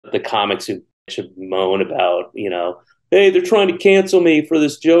the comics who should moan about, hey, they're trying to cancel me for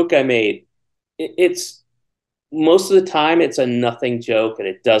this joke I made. It's most of the time it's a nothing joke and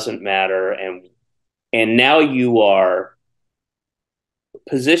it doesn't matter. And now you are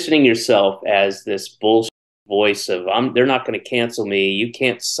positioning yourself as this bullshit voice of they're not going to cancel me. You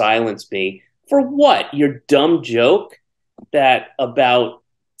can't silence me. For what? Your dumb joke that about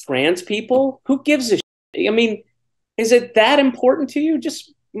trans people? Who gives a shit? I mean, is it that important to you?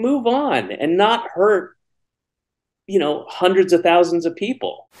 Just move on and not hurt, hundreds of thousands of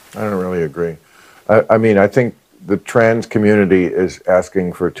people. I don't really agree. I mean, I think the trans community is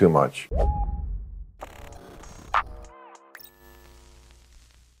asking for too much.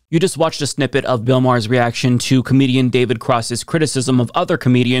 You just watched a snippet of Bill Maher's reaction to comedian David Cross's criticism of other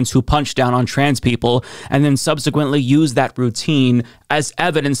comedians who punch down on trans people and then subsequently use that routine as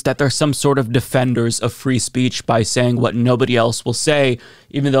evidence that they're some sort of defenders of free speech by saying what nobody else will say,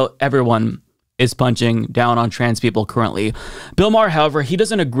 even though everyone is punching down on trans people currently. Bill Maher, however, he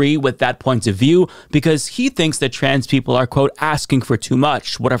doesn't agree with that point of view because he thinks that trans people are, quote, asking for too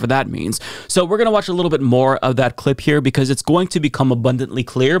much, whatever that means. So we're going to watch a little bit more of that clip here because it's going to become abundantly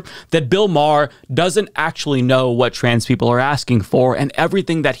clear that Bill Maher doesn't actually know what trans people are asking for, and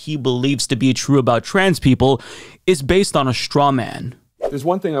everything that he believes to be true about trans people is based on a straw man. There's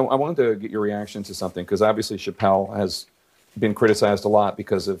one thing I wanted to get your reaction to something, because obviously Chappelle has been criticized a lot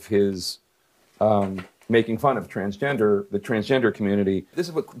because of his making fun of the transgender community. This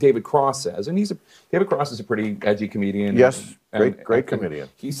is what David Cross says, and David Cross is a pretty edgy comedian. Yes, great comedian.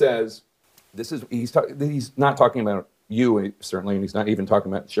 He says he's not talking about you certainly, and he's not even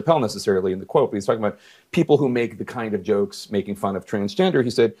talking about Chappelle necessarily in the quote, but he's talking about people who make the kind of jokes making fun of transgender. He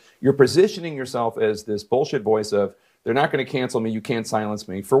said, "You're positioning yourself as this bullshit voice of they're not going to cancel me, you can't silence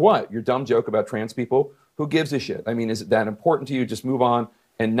me. For what? Your dumb joke about trans people? Who gives a shit? I mean, is it that important to you? Just move on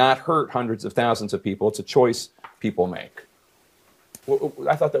and not hurt hundreds of thousands of people. It's a choice people make."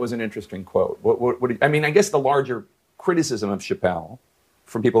 I thought that was an interesting quote. I mean, I guess the larger criticism of Chappelle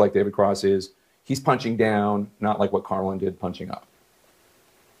from people like David Cross is he's punching down, not like what Carlin did, punching up.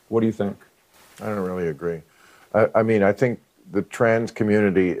 What do you think? I don't really agree. I mean, I think the trans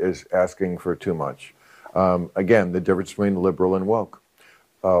community is asking for too much. Again, the difference between liberal and woke.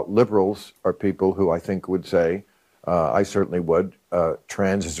 Liberals are people who I think would say, I certainly would,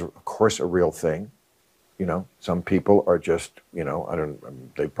 trans is of course a real thing. Some people are just,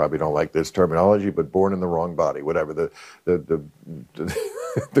 they probably don't like this terminology, but born in the wrong body, whatever. The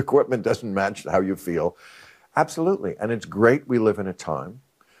equipment doesn't match how you feel. Absolutely. And it's great we live in a time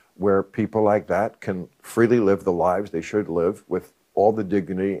where people like that can freely live the lives they should live with all the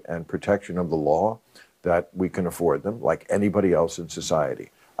dignity and protection of the law that we can afford them, like anybody else in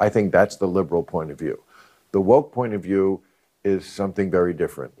society. I think that's the liberal point of view. The woke point of view is something very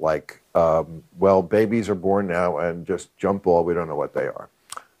different, like, well, babies are born now and just jump ball, we don't know what they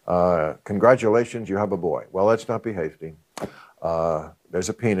are. Congratulations, you have a boy. Well, let's not be hasty. There's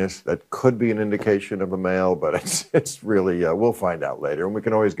a penis that could be an indication of a male, but it's really, we'll find out later, and we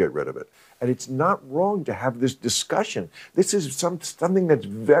can always get rid of it. And it's not wrong to have this discussion. This is something that's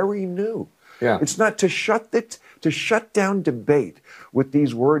very new. Yeah. It's not to shut down debate with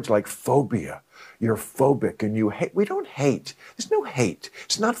these words like phobia. You're phobic and you hate. We don't hate. There's no hate.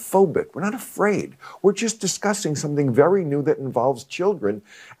 It's not phobic. We're not afraid. We're just discussing something very new that involves children.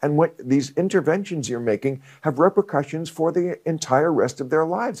 And what these interventions you're making have repercussions for the entire rest of their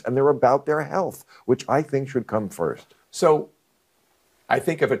lives. And they're about their health, which I think should come first. So I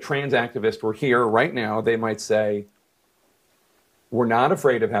think if a trans activist were here right now, they might say, we're not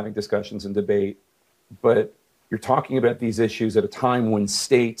afraid of having discussions and debate, but you're talking about these issues at a time when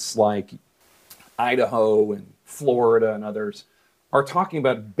states like Idaho and Florida and others are talking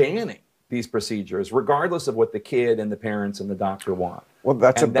about banning these procedures, regardless of what the kid and the parents and the doctor want. Well,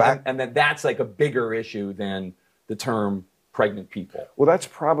 that's that's like a bigger issue than the term pregnant people. Well, that's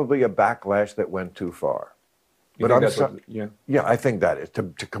probably a backlash that went too far. Yeah, I think that is to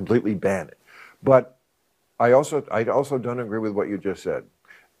completely ban it. But I also don't agree with what you just said.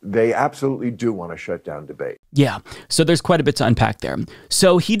 They absolutely do want to shut down debate. Yeah, so there's quite a bit to unpack there.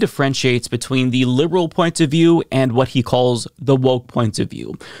 So he differentiates between the liberal point of view and what he calls the woke point of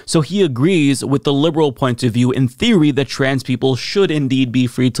view. So he agrees with the liberal point of view in theory that trans people should indeed be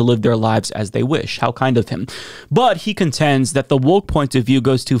free to live their lives as they wish. How kind of him. But he contends that the woke point of view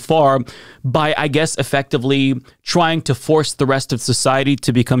goes too far by, I guess, effectively trying to force the rest of society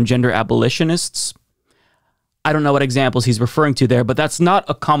to become gender abolitionists. I don't know what examples he's referring to there, but that's not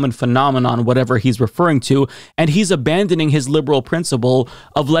a common phenomenon, whatever he's referring to. And he's abandoning his liberal principle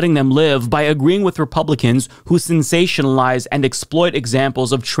of letting them live by agreeing with Republicans who sensationalize and exploit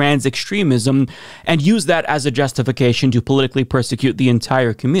examples of trans extremism and use that as a justification to politically persecute the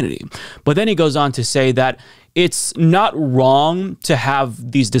entire community. But then he goes on to say that it's not wrong to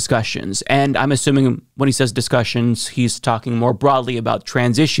have these discussions. And I'm assuming when he says discussions, he's talking more broadly about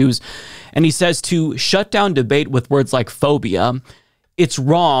trans issues. And he says to shut down debate with words like phobia, it's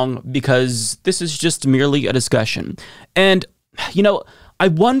wrong because this is just merely a discussion. And, you know, I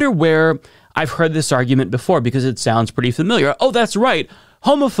wonder where I've heard this argument before because it sounds pretty familiar. Oh, that's right.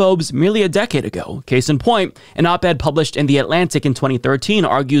 Homophobes merely a decade ago. Case in point, an op-ed published in The Atlantic in 2013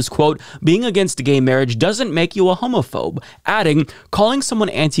 argues, quote, being against gay marriage doesn't make you a homophobe, adding, calling someone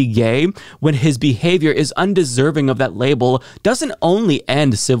anti-gay when his behavior is undeserving of that label doesn't only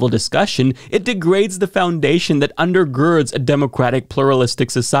end civil discussion, it degrades the foundation that undergirds a democratic, pluralistic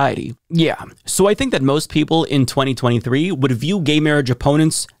society. Yeah, so I think that most people in 2023 would view gay marriage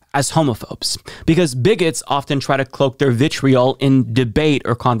opponents as homophobes, because bigots often try to cloak their vitriol in debate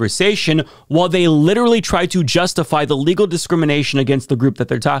or conversation while they literally try to justify the legal discrimination against the group that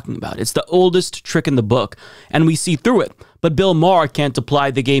they're talking about. It's the oldest trick in the book, and we see through it. But Bill Maher can't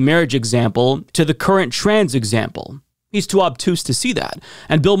apply the gay marriage example to the current trans example. He's too obtuse to see that.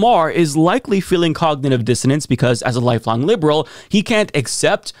 And Bill Maher is likely feeling cognitive dissonance because, as a lifelong liberal, he can't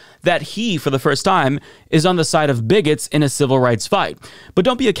accept that he, for the first time, is on the side of bigots in a civil rights fight. But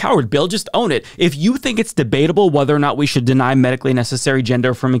don't be a coward, Bill. Just own it. If you think it's debatable whether or not we should deny medically necessary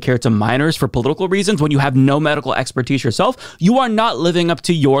gender-affirming care to minors for political reasons when you have no medical expertise yourself, you are not living up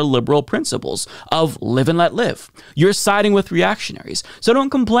to your liberal principles of live and let live. You're siding with reactionaries. So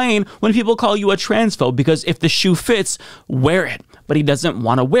don't complain when people call you a transphobe, because if the shoe fits, wear it. But he doesn't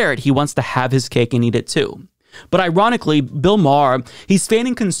want to wear it. He wants to have his cake and eat it too. But ironically, Bill Maher, he's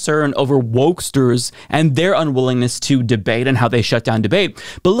feigning concern over wokesters and their unwillingness to debate and how they shut down debate.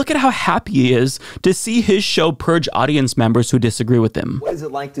 But look at how happy he is to see his show purge audience members who disagree with him. What is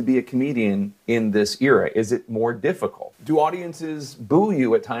it like to be a comedian in this era? Is it more difficult? Do audiences boo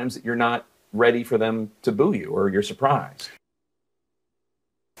you at times that you're not ready for them to boo you, or you're surprised?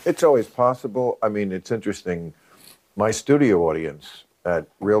 It's always possible. I mean, it's interesting. My studio audience at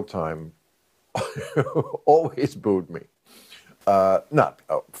Real Time always booed me. Not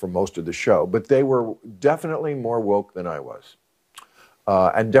for most of the show, but they were definitely more woke than I was,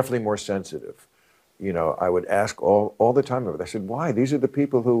 and definitely more sensitive. You know, I would ask all the time. I said, why? These are the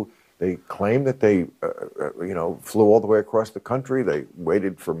people who they claim that they, you know, flew all the way across the country. They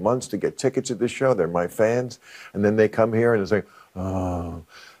waited for months to get tickets at this show. They're my fans. And then they come here and it's like, oh.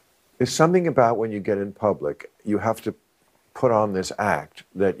 There's something about when you get in public, you have to put on this act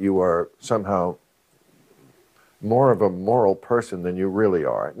that you are somehow more of a moral person than you really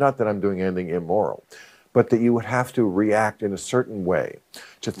are. Not that I'm doing anything immoral, but that you would have to react in a certain way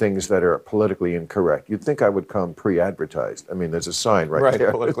to things that are politically incorrect. You'd think I would come pre-advertised. I mean, there's a sign right there.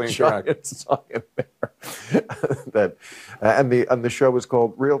 Politically incorrect. Sign there. That, and the show was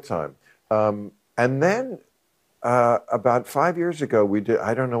called Real Time. And then about 5 years ago, we did,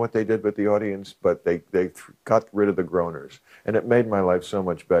 I don't know what they did with the audience, but they got rid of the groaners. And it made my life so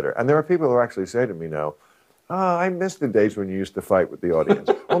much better. And there are people who actually say to me now, oh, I miss the days when you used to fight with the audience.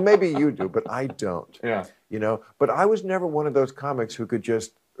 Well, maybe you do, but I don't. Yeah. You know, but I was never one of those comics who could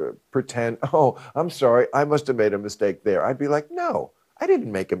just pretend, oh, I'm sorry, I must have made a mistake there. I'd be like, no, I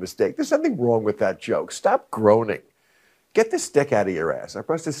didn't make a mistake. There's something wrong with that joke. Stop groaning. Get the stick out of your ass. I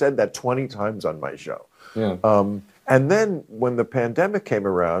must have said that 20 times on my show. Yeah. And then when the pandemic came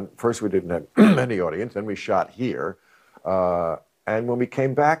around, first we didn't have any audience, then we shot here. And when we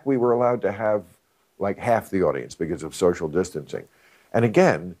came back, we were allowed to have like half the audience because of social distancing. And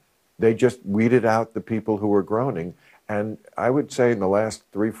again, they just weeded out the people who were groaning. And I would say in the last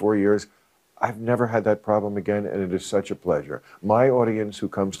 3-4 years, I've never had that problem again, and it is such a pleasure. My audience who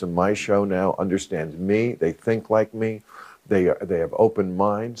comes to my show now understands me. They think like me. They have open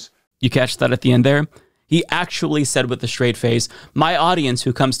minds. You catch that at the end there? He actually said with a straight face, my audience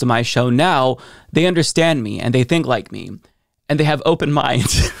who comes to my show now, they understand me and they think like me and they have open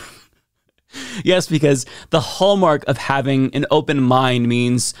minds. Yes, because the hallmark of having an open mind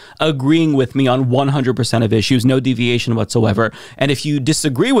means agreeing with me on 100% of issues, no deviation whatsoever. And if you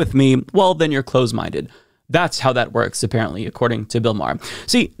disagree with me, well, then you're closed-minded. That's how that works, apparently, according to Bill Maher.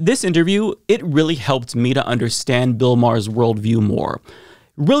 See, this interview, it really helped me to understand Bill Maher's worldview more.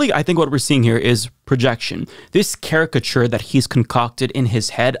 Really, I think what we're seeing here is projection. This caricature that he's concocted in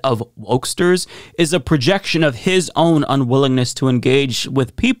his head of wokesters is a projection of his own unwillingness to engage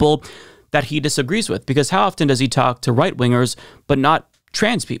with people that he disagrees with, because how often does he talk to right-wingers but not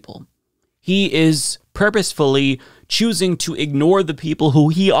trans people? He is purposefully choosing to ignore the people who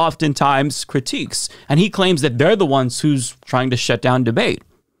he oftentimes critiques, and he claims that they're the ones who's trying to shut down debate.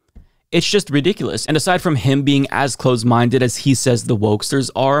 It's just ridiculous. And aside from him being as close-minded as he says the wokesters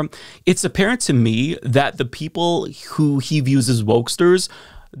are, it's apparent to me that the people who he views as wokesters,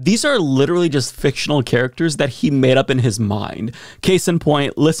 these are literally just fictional characters that he made up in his mind. Case in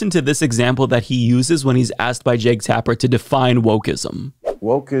point, listen to this example that he uses when he's asked by Jake Tapper to define wokeism.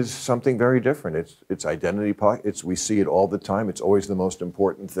 Woke is something very different. It's identity politics. We see it all the time. It's always the most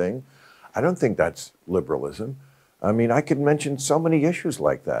important thing. I don't think that's liberalism. I mean, I could mention so many issues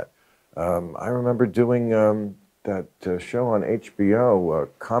like that. I remember doing that show on HBO,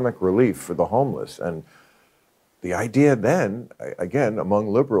 Comic Relief for the Homeless. And the idea then, again, among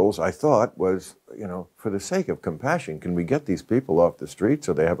liberals, I thought was, you know, for the sake of compassion, can we get these people off the street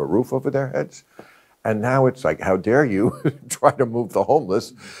so they have a roof over their heads? And now it's like, how dare you try to move the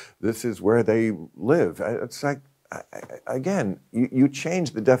homeless? This is where they live. It's like, again, you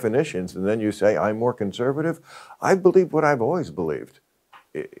change the definitions and then you say, I'm more conservative. I believe what I've always believed.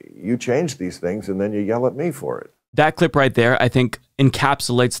 You change these things and then you yell at me for it. That clip right there, I think,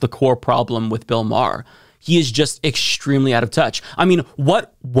 encapsulates the core problem with Bill Maher. He is just extremely out of touch. I mean,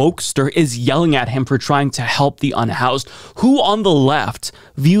 what wokester is yelling at him for trying to help the unhoused? Who on the left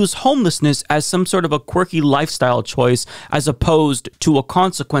views homelessness as some sort of a quirky lifestyle choice as opposed to a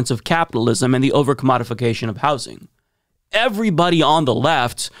consequence of capitalism and the overcommodification of housing? Everybody on the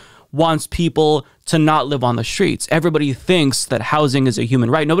left wants people to not live on the streets. Everybody thinks that housing is a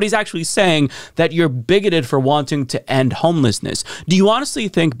human right. Nobody's actually saying that you're bigoted for wanting to end homelessness. Do you honestly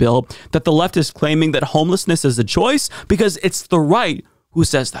think, Bill, that the left is claiming that homelessness is a choice? Because it's the right who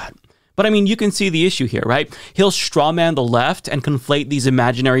says that. But I mean, you can see the issue here, right? He'll strawman the left and conflate these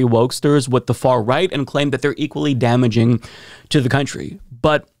imaginary wokesters with the far right and claim that they're equally damaging to the country.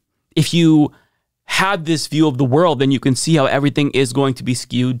 But if you have this view of the world, then you can see how everything is going to be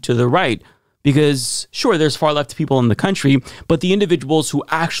skewed to the right. Because, sure, there's far left people in the country, but the individuals who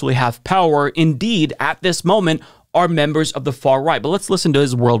actually have power, indeed, at this moment, are members of the far right. But let's listen to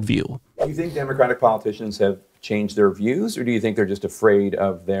his worldview. Do you think Democratic politicians have changed their views, or do you think they're just afraid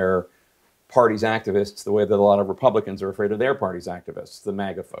of their party's activists the way that a lot of Republicans are afraid of their party's activists, the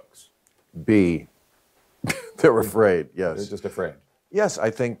MAGA folks? B, they're afraid, yes. They're just afraid. Yes, I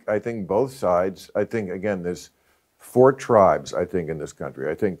think both sides. I think, again, there's 4 tribes, I think, in this country.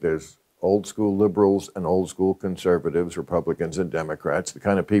 I think there's old school liberals and old school conservatives, Republicans and Democrats, the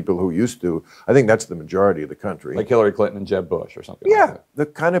kind of people who used to, I think that's the majority of the country. Like Hillary Clinton and Jeb Bush or something like that. Yeah, the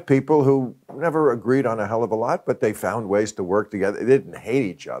kind of people who never agreed on a hell of a lot, but they found ways to work together. They didn't hate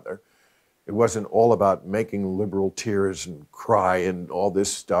each other. It wasn't all about making liberal tears and cry and all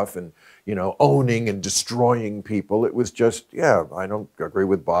this stuff and, you know, owning and destroying people. It was just, yeah, I don't agree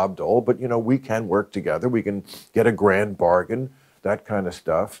with Bob Dole, but, you know, we can work together. We can get a grand bargain, that kind of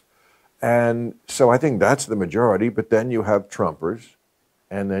stuff. And so I think that's the majority, but then you have Trumpers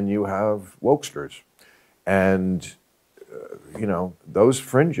and then you have wokesters. And, you know, those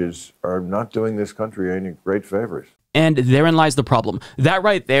fringes are not doing this country any great favors. And therein lies the problem. That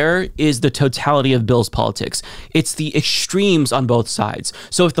right there is the totality of Bill's politics. It's the extremes on both sides.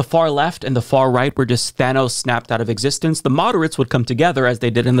 So if the far left and the far right were just Thanos snapped out of existence, the moderates would come together as they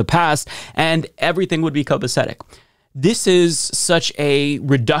did in the past, and everything would be copacetic. This is such a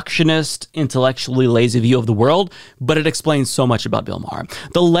reductionist, intellectually lazy view of the world, but it explains so much about Bill Maher.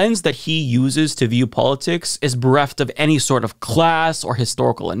 The lens that he uses to view politics is bereft of any sort of class or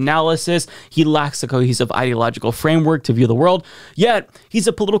historical analysis. He lacks a cohesive ideological framework to view the world, yet he's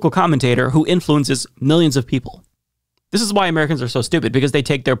a political commentator who influences millions of people. This is why Americans are so stupid, because they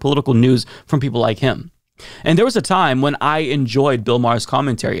take their political news from people like him. And there was a time when I enjoyed Bill Maher's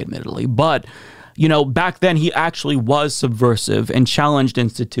commentary, admittedly, but you know, back then he actually was subversive and challenged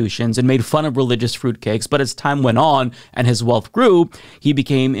institutions and made fun of religious fruitcakes. But as time went on and his wealth grew, he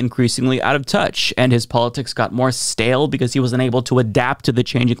became increasingly out of touch and his politics got more stale because he wasn't able to adapt to the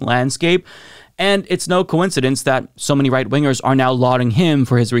changing landscape. And it's no coincidence that so many right-wingers are now lauding him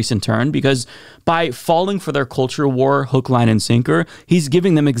for his recent turn, because by falling for their culture war hook, line, and sinker, he's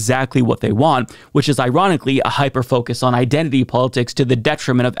giving them exactly what they want, which is ironically a hyper-focus on identity politics to the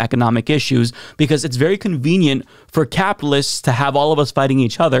detriment of economic issues, because it's very convenient for capitalists to have all of us fighting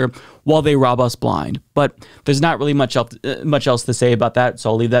each other while they rob us blind. But there's not really much else to say about that,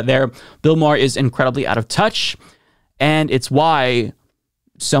 so I'll leave that there. Bill Maher is incredibly out of touch, and it's why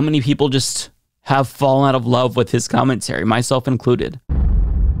so many people just have fallen out of love with his commentary, myself included.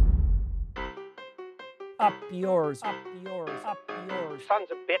 Up yours. Up yours. up yours. Sons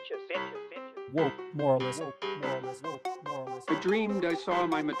of bitches. Woke moralist. I dreamed I saw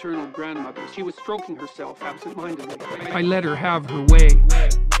my maternal grandmother. She was stroking herself absent-mindedly. I let her have her way.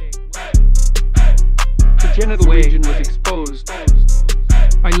 Her genital region was exposed.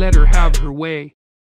 I let her have her way.